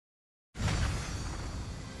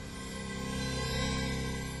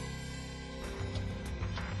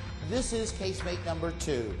This is casemate number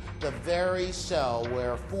 2, the very cell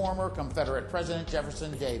where former Confederate President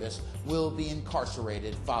Jefferson Davis will be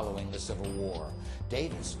incarcerated following the Civil War.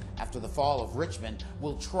 Davis, after the fall of Richmond,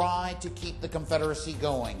 will try to keep the Confederacy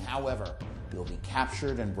going. However, he'll be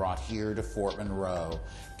captured and brought here to Fort Monroe.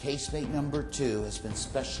 Casemate number 2 has been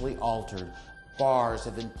specially altered. Bars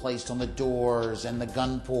have been placed on the doors and the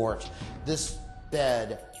gun port. This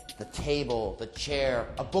bed, the table, the chair,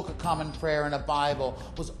 a book of common prayer, and a Bible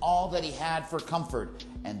was all that he had for comfort.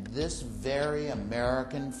 And this very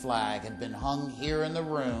American flag had been hung here in the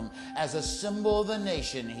room as a symbol of the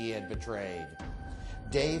nation he had betrayed.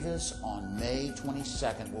 Davis, on May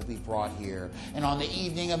 22nd, will be brought here. And on the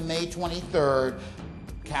evening of May 23rd,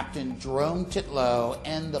 Captain Jerome Titlow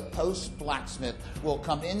and the post blacksmith will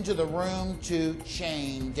come into the room to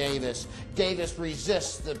chain Davis. Davis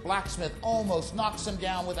resists. The blacksmith almost knocks him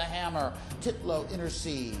down with a hammer. Titlow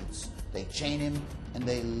intercedes. They chain him and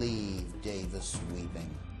they leave Davis weeping.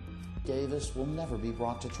 Davis will never be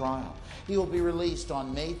brought to trial. He will be released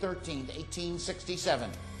on May 13th, 1867.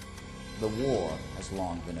 The war has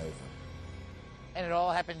long been over. And it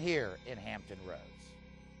all happened here in Hampton Roads.